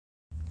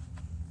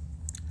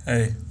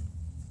Hey,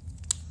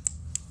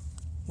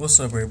 what's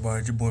up, everybody?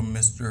 It's your boy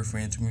Mr.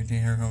 Fancy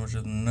Routine here, comes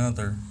with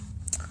another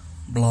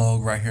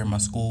vlog right here in my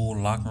school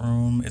locker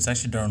room. It's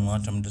actually during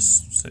lunch. I'm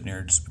just sitting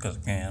here just because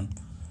I can.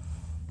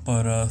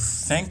 But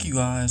thank you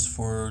guys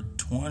for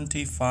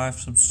 25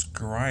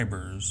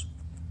 subscribers,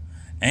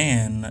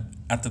 and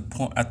at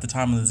the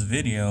time of this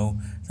video,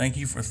 thank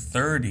you for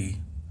 30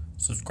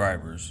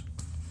 subscribers.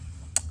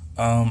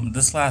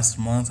 This last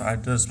month, I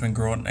just been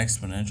growing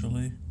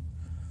exponentially.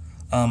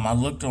 I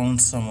looked on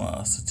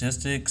some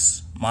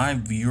statistics. My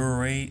viewer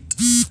rate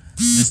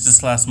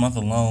this last month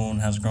alone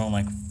has grown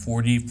like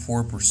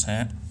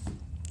 44%,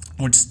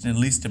 which at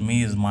least to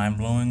me is mind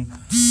blowing.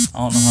 I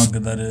don't know how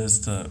good that is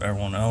to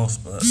everyone else,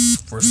 but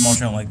for a small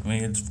channel like me,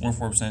 it's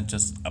 44%,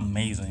 just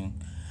amazing.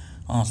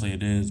 Honestly,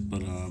 it is.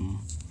 But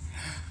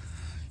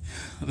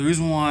the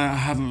reason why I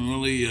haven't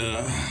really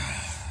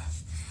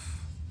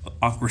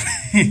awkward.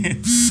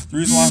 The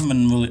reason why I haven't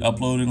been really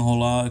uploading a whole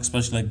lot,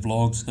 especially like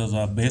vlogs, because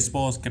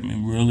baseball has kept me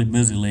really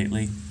busy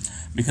lately.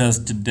 Because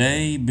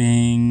today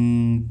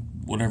being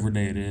whatever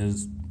day it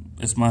is,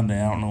 it's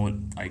Monday. I don't know what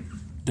like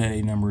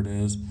day number it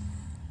is.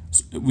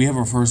 We have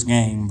our first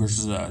game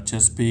versus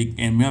Chesapeake,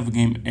 and we have a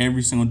game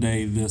every single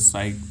day this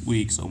like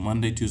week. So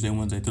Monday, Tuesday,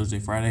 Wednesday, Thursday,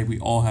 Friday, we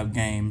all have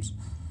games.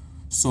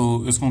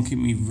 So it's gonna keep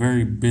me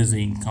very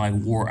busy and kind of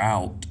like wore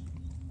out.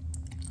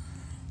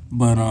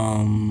 But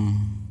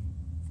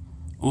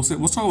we'll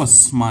talk about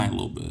Smite a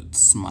little bit.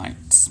 Smite.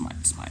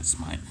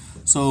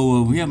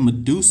 So we have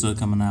Medusa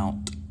coming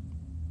out.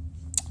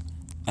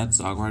 That's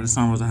awkward. This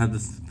time I had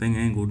this thing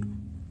angled.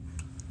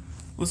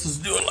 Let's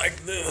just do it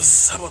like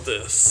this. How about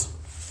this?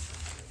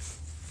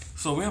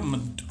 So we have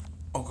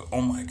okay.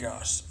 Oh my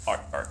gosh.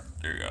 Alright,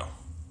 there you go.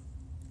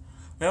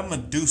 We have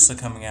Medusa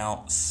coming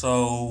out.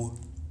 So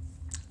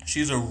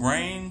she's a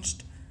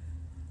ranged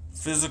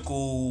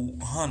physical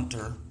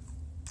hunter,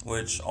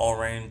 which all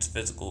ranged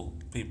physical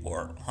people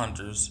are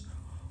hunters.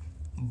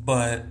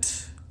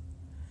 But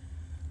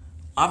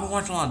I've been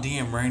watching a lot of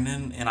DM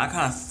Rainin', and I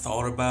kind of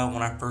thought about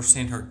when I first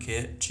seen her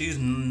kit. She's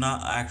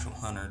not an actual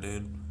hunter,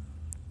 dude.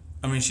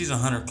 I mean, she's a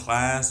hunter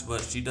class,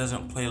 but she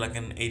doesn't play like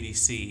an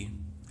ADC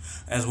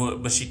as well.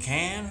 But she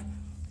can.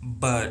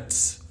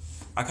 But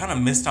I kind of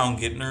missed out on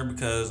getting her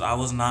because I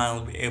was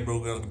not able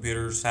to get on the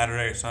computer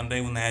Saturday or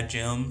Sunday when they had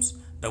gems,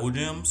 double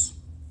gems.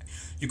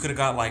 You could have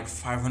got like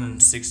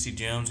 560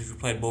 gems if you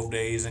played both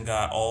days and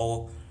got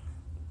all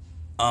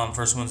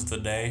first ones of the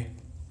day.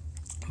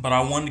 But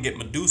I wanted to get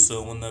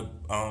Medusa when the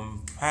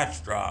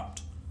patch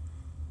dropped,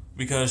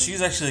 because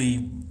she's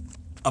actually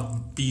a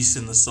beast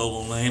in the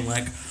solo lane.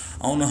 Like,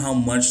 I don't know how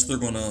much they're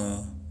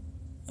gonna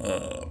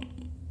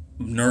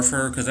nerf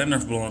her, because that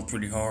nerf blowing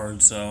pretty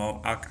hard.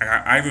 So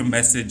I even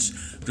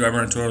messaged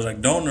Driver and Twitter. I was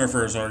like, don't nerf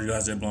her as hard as you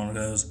guys did blowing,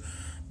 because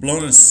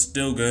blowing is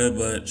still good,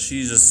 but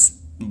she's just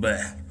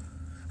bleh.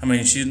 I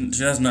mean, she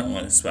has nothing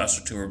like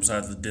special to her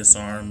besides the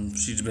disarm.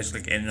 She's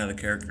basically like any other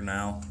character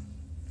now.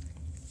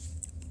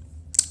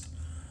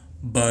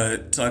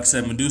 But like I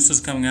said,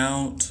 Medusa's coming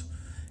out.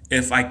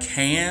 If I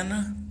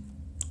can,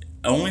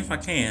 only if I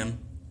can,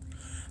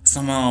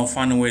 somehow I'll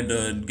find a way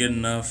to get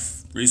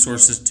enough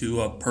resources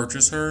to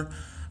purchase her,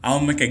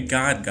 I'll make a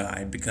god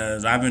guide,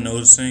 because I've been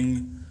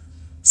noticing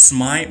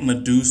Smite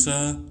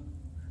Medusa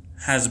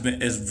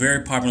is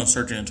very popular in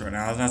search engines right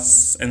now.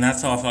 That's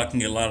how I feel I can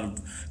get a lot of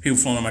people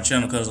following on my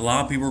channel, because a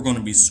lot of people are going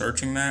to be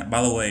searching that.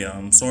 By the way,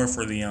 sorry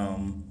for the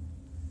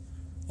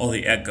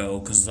the echo,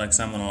 because like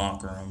I'm in a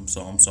locker room,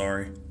 so I'm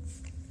sorry.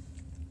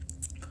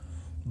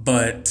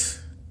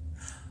 But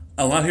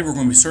a lot of people are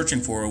going to be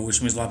searching for it,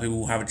 which means a lot of people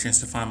will have a chance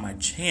to find my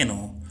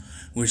channel,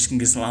 which can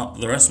get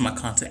the rest of my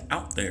content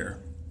out there.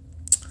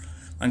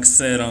 Like I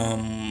said,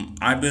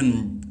 I've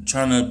been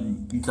trying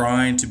to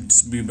grind to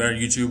be a better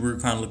YouTuber,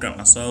 kind of looking at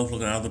myself,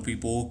 looking at other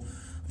people.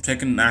 I'm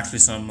taking actually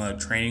some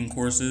training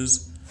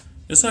courses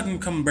just so I can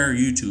become a better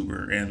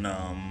YouTuber. And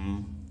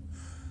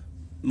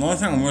the only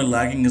thing I'm really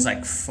lacking is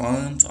like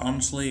funds,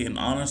 honestly. And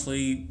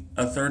honestly,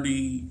 a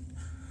 30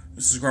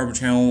 subscriber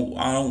channel,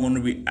 I don't want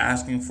to be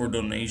asking for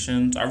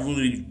donations. I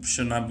really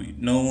should not be.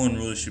 No one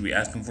really should be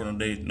asking for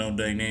no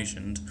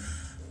donations.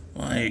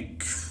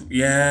 Like,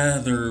 yeah,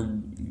 they're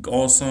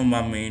awesome.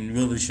 I mean,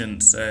 really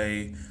shouldn't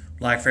say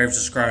like, favorite,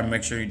 subscribe,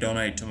 make sure you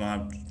donate to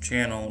my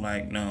channel.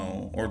 Like,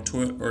 no, or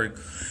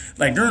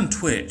like during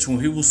Twitch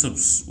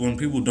when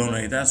people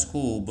donate, that's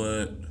cool.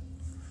 But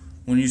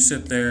when you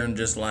sit there and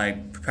just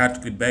like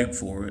practically beg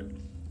for it,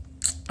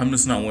 I'm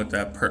just not with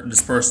that.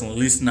 Just personally, at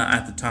least not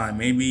at the time.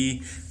 Maybe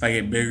if I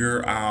get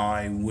bigger,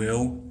 I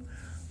will.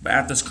 But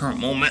at this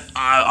current moment,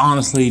 I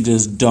honestly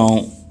just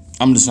don't.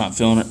 I'm just not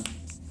feeling it.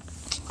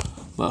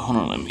 But hold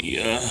on, let me.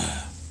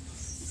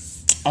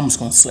 I'm just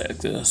gonna say it like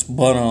this.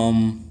 But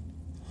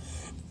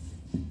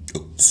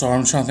sorry,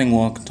 I'm trying to think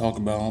what I can talk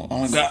about.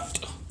 I got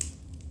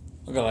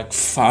like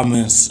 5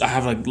 minutes. I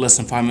have like less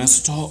than 5 minutes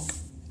to talk.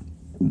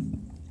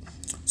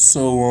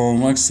 So,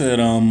 like I said,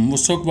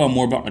 let's talk about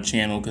more about my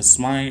channel, because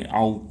Smite,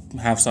 I'll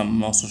have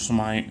something else for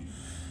Smite.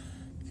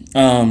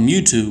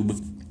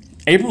 YouTube.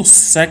 April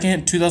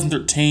 2nd,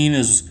 2013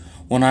 is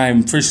when I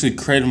officially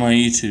created my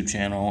YouTube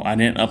channel, I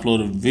didn't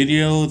upload a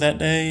video that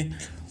day,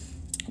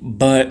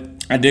 but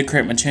I did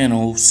create my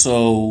channel,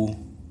 so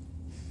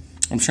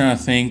I'm trying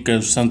to think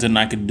of something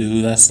I could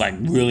do that's like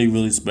really,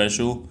 really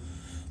special.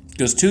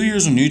 Because 2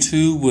 years on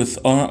YouTube with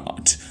I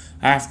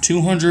have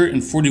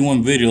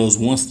 241 videos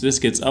once this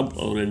gets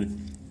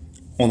uploaded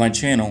on my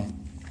channel,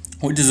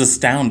 which is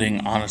astounding,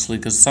 honestly,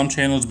 because some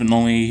channels been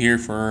only here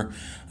for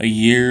a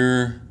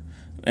year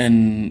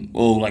and,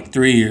 well, like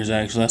 3 years,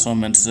 actually. That's what I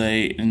meant to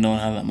say, and don't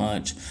have that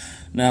much.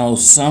 Now,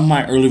 some of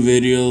my early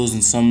videos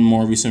and some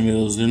more recent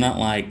videos, they're not,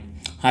 like,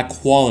 high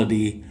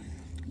quality,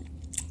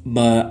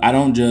 but I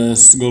don't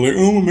just go like,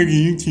 oh, I'm gonna make a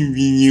YouTube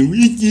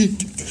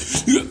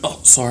video. Oh,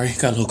 sorry,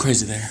 got a little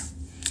crazy there.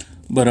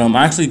 But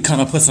I actually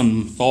kind of put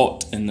some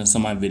thought into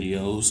some of my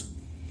videos,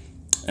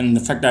 and the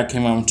fact that I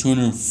came out with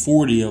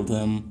 240 of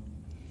them,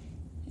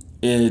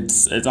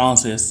 it's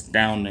honestly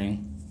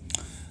astounding.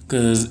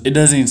 Because it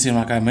doesn't even seem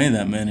like I made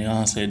that many.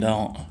 Honestly, I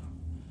don't.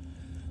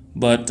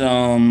 But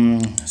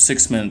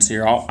 6 minutes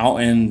here. I'll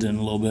end in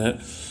a little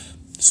bit.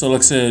 So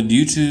like I said,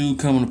 YouTube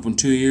coming up in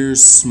 2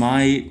 years.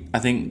 Smite, I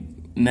think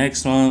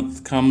next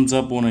month comes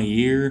up on a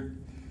year.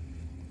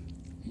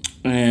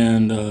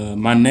 And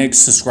my next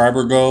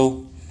subscriber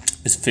goal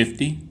is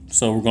 50.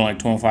 So we're going like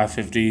 25,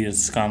 50.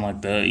 It's kind of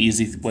like the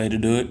easy way to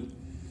do it.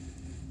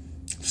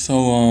 So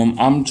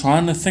I'm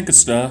trying to think of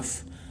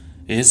stuff.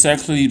 It's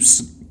actually,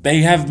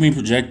 they have me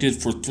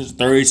projected for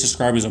 30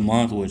 subscribers a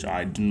month, which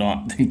I do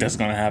not think that's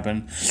going to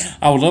happen.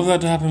 I would love that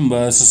to happen,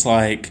 but it's just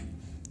like,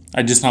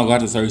 I just now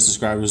got to 30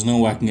 subscribers. No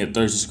way I can get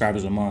 30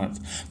 subscribers a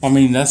month. I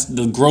mean, that's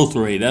the growth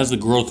rate. That's the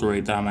growth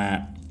rate that I'm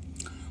at,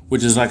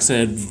 which is, like I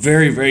said,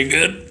 very, very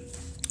good.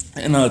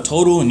 And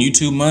total in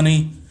YouTube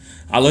money,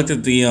 I looked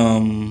at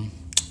the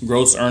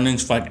gross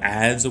earnings for like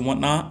ads and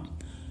whatnot.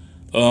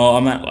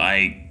 I'm at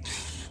like,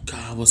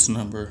 God, what's the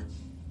number?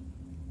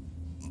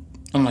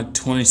 I'm like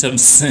 27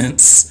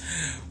 cents.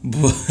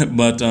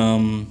 But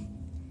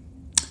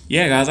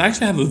yeah, guys, I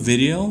actually have a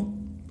video.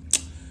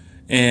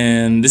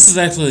 And this is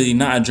actually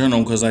not a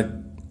journal because I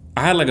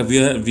had like a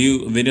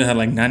video had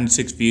like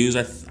 96 views.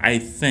 I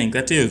think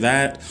that's either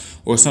that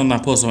or something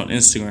I posted on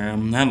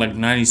Instagram. I had like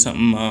 90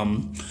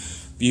 something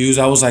views.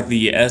 I was like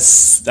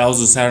that was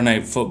the Saturday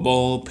Night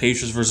Football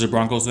Patriots versus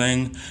Broncos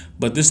thing.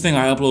 But this thing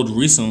I uploaded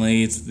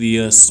recently, it's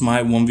the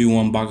Smite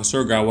 1v1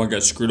 Boxer guy where I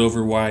got screwed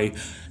over. Why it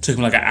took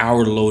me like an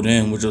hour to load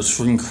in, which was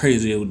freaking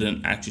crazy. It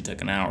didn't actually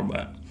take an hour,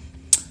 but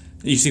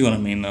you see what I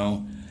mean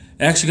though.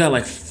 It actually got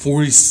like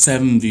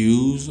 47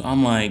 views.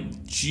 I'm like,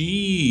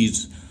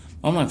 jeez.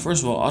 I'm like,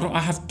 first of all, I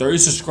have 30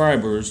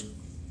 subscribers,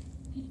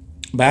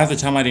 but half the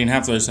time I didn't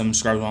have 37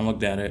 subscribers when I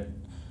looked at it.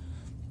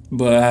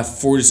 But I have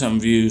 40 something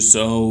views,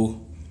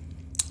 so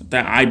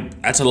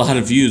that's a lot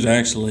of views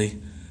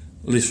actually,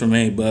 at least for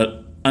me. But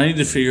I need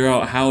to figure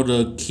out how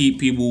to get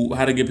people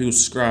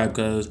subscribed,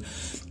 because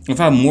if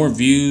I have more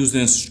views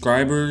than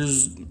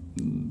subscribers,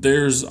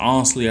 there's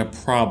honestly a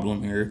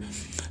problem here.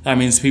 That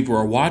means people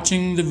are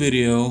watching the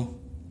video,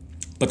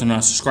 but they're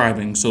not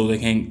subscribing, so they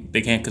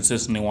can't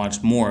consistently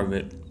watch more of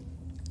it.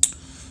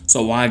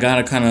 So I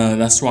gotta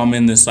that's why I'm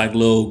in this like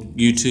little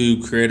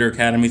YouTube Creator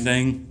Academy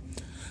thing.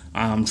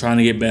 I'm trying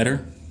to get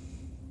better.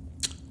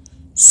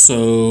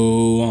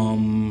 So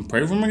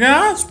pray for me,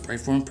 guys. Pray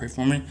for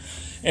me.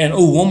 And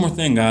one more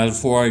thing, guys,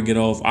 before I get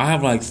off. I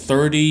have like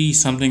 30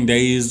 something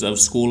days of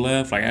school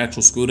left, like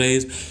actual school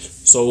days.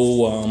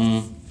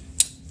 So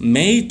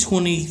May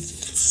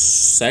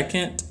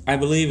 22nd, I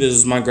believe,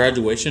 is my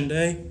graduation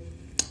day.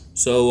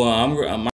 So